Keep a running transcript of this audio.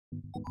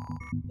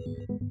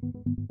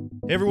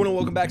Hey everyone, and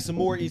welcome back to some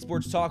more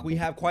esports talk. We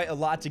have quite a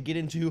lot to get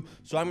into,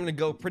 so I'm going to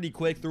go pretty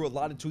quick through a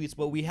lot of tweets,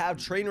 but we have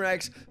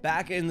Trainwrecks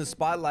back in the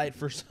spotlight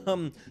for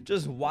some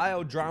just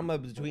wild drama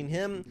between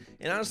him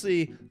and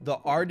honestly the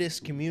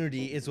artist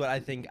community is what I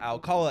think I'll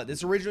call it.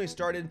 This originally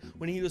started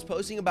when he was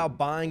posting about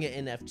buying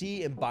an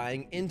NFT and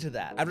buying into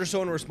that. After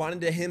someone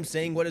responded to him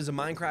saying, "What does a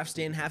Minecraft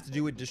stand have to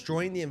do with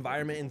destroying the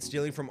environment and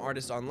stealing from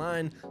artists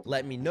online?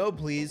 Let me know,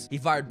 please." He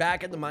fired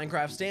back at the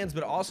Minecraft stands,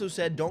 but also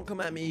said, "Don't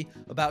come at me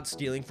about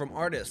stealing from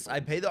artists.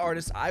 I pay the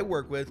artists I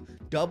work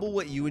with double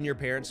what you and your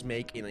parents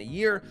make in a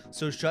year,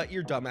 so shut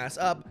your dumbass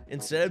up.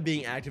 Instead of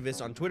being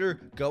activists on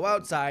Twitter, go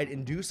outside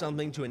and do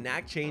something to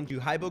enact change, you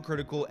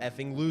hypocritical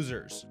effing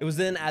losers." It was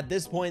then at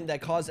this point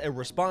that caused a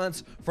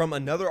response from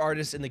another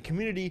artist in the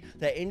community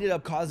that ended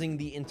up causing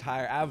the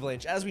entire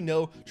avalanche. As we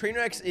know,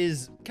 Trainwrecks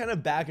is kind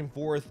of back and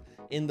forth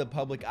in the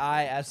public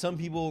eye, as some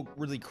people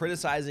really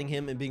criticizing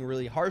him and being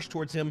really harsh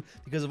towards him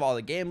because of all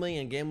the gambling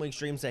and gambling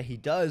streams that he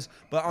does.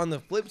 But on the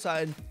flip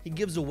side, he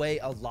gives away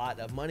a lot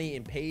of money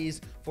and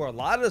pays for a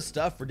lot of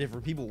stuff for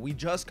different people. We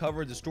just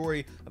covered the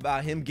story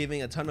about him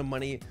giving a ton of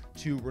money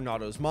to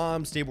Ronaldo's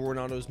mom, Stable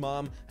Ronaldo's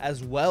mom,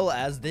 as well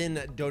as then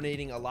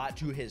donating a lot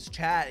to his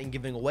chat and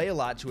giving away a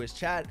lot to his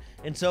chat.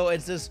 And so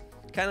it's this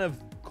kind of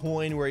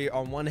coin where you're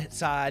on one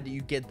side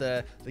you get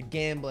the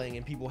gambling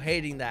and people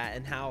hating that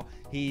and how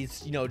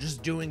he's, you know,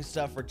 just doing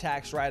stuff for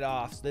tax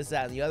write-offs, this,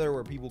 that, and the other,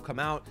 where people come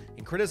out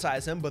and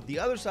criticize him, but the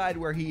other side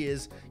where he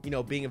is, you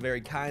know, being a very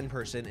kind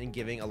person and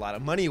giving a lot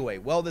of money away.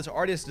 Well, this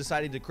artist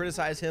decided to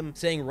criticize him,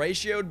 saying,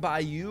 "Ratioed by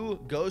you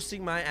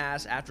ghosting my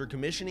ass after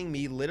commissioning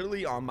me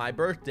literally on my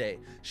birthday,"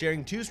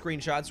 sharing two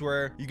screenshots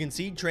where you can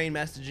see Train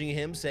messaging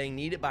him saying,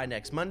 "Need it by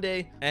next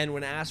Monday," and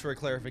when asked for a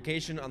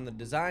clarification on the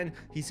design,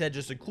 he said,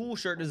 "Just a cool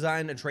shirt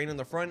design, a train on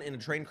the front and a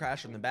train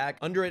crash on the back.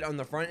 Under it on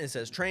the front it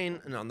says train,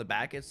 and on the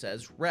back it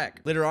says wreck."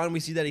 Later on, we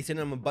see that he sent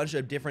him a bunch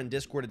of different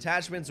Discord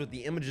attachments with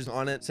the images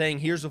on it, saying,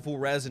 "Here's the full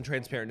res and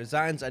transparent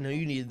designs. I know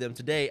you needed them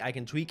today. I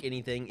can tweak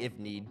anything if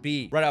need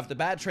be." Right off the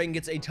bat, Train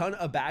gets a ton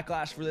of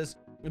backlash for this.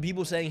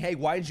 People saying, "Hey,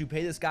 why didn't you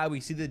pay this guy? We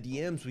see the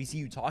DMs, we see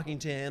you talking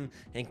to him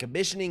and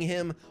commissioning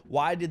him.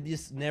 Why did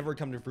this never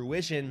come to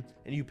fruition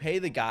and you pay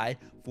the guy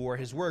for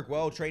his work?"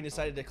 Well, Train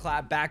decided to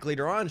clap back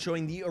later on,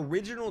 showing the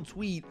original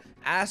tweet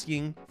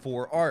asking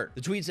for art.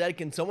 The tweet said,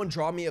 "Can someone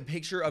draw me a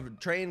picture of a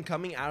train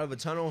coming out of a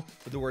tunnel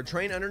with the word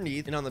train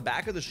underneath, and on the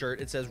back of the shirt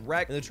it says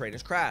wreck and the train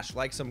is crashed.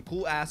 Like some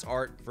cool ass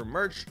art for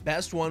merch.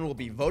 Best one will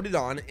be voted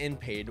on and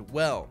paid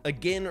well."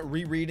 Again,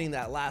 rereading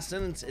that last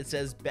sentence, it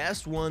says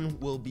best one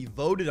will be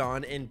voted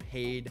on and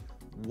paid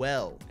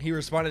well. He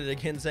responded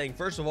again saying,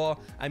 "First of all,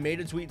 I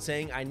made a tweet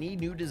saying I need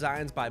new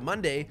designs by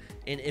Monday,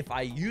 and if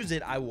I use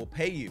it, I will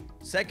pay you.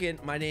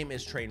 Second, my name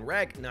is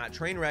Trainwreck, not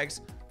Trainwrecks.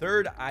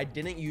 Third, I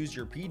didn't use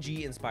your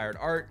PG inspired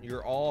art.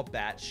 You're all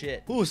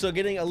batshit." Ooh, so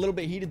getting a little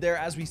bit heated there,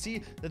 as we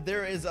see that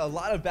there is a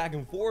lot of back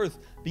and forth,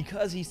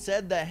 because he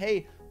said that,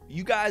 hey,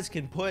 you guys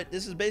can put,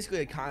 this is basically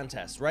a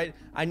contest, right?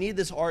 I need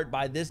this art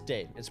by this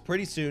date. It's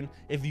pretty soon.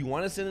 If you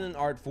want to send in an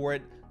art for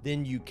it,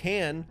 then you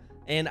can,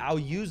 and I'll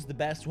use the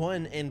best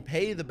one and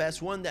pay the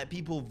best one that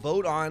people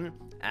vote on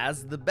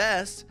as the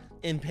best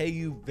and pay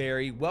you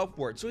very well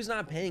for it. So he's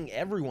not paying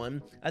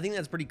everyone. I think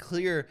that's pretty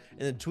clear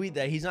in the tweet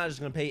that he's not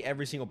just going to pay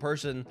every single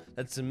person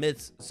that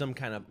submits some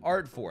kind of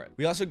art for it.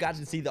 We also got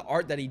to see the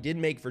art that he did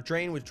make for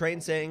Train, with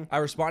Train saying, "I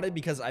responded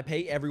because I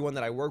pay everyone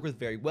that I work with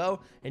very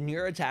well, and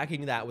you're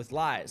attacking that with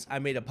lies. I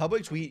made a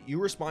public tweet, you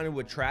responded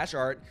with trash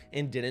art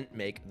and didn't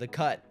make the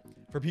cut.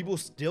 For people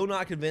still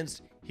not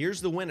convinced,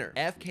 here's the winner.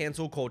 F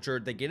cancel culture.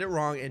 They get it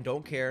wrong and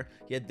don't care,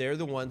 yet they're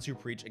the ones who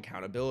preach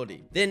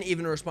accountability." Then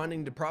even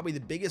responding to probably the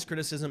biggest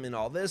criticism in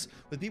all this,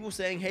 with people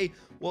saying, "Hey,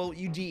 well,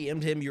 you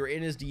DM'd him, you're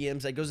in his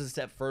DMs." That goes a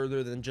step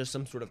further than just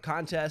some sort of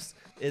contest.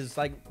 Is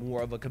like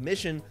more of a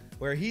commission,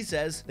 where he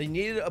says they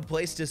needed a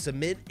place to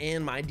submit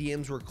and my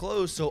DMs were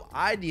closed, so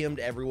I DM'd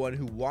everyone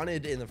who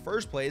wanted in the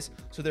first place,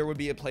 so there would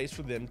be a place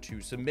for them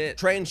to submit.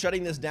 Train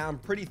shutting this down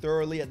pretty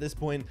thoroughly at this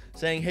point,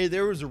 saying, "Hey,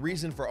 there was a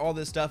reason for all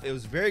this stuff. It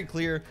was very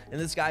clear, and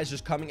this guy's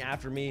just coming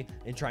after me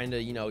and trying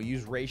to, you know,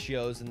 use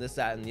ratios and this,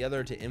 that, and the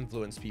other to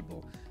influence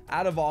people."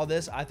 Out of all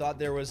this, I thought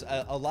there was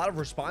a lot of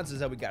responses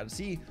that we got to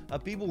see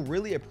of people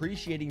really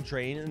appreciating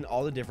Train and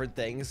all the different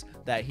things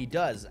that he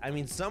does. I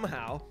mean,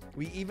 somehow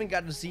we even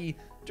got to see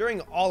during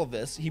all of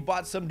this, he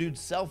bought some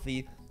dude's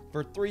selfie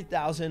for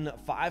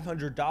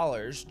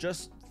 $3,500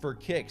 just for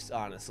kicks,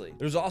 honestly.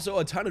 There's also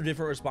a ton of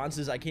different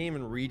responses. I can't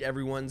even read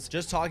everyone's,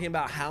 just talking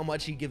about how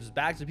much he gives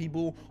back to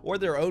people or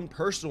their own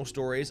personal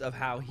stories of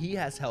how he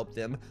has helped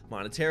them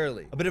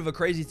monetarily. A bit of a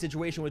crazy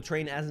situation with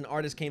Train, as an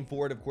artist came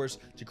forward, of course,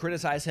 to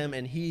criticize him,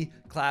 and he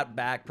clapped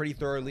back pretty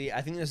thoroughly.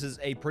 I think this is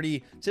a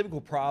pretty typical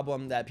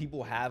problem that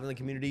people have in the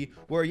community,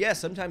 where yes,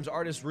 sometimes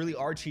artists really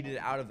are cheated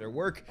out of their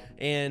work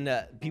and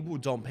people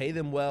don't pay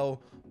them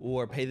well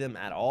or pay them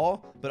at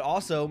all, but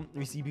also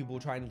we see people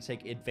trying to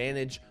take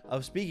advantage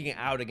of speaking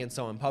out against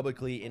someone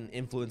publicly and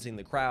influencing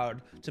the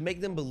crowd to make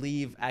them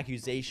believe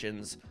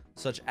accusations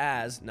such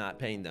as not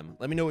paying them.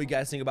 Let me know what you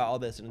guys think about all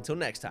this, and until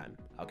next time,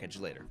 I'll catch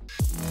you later.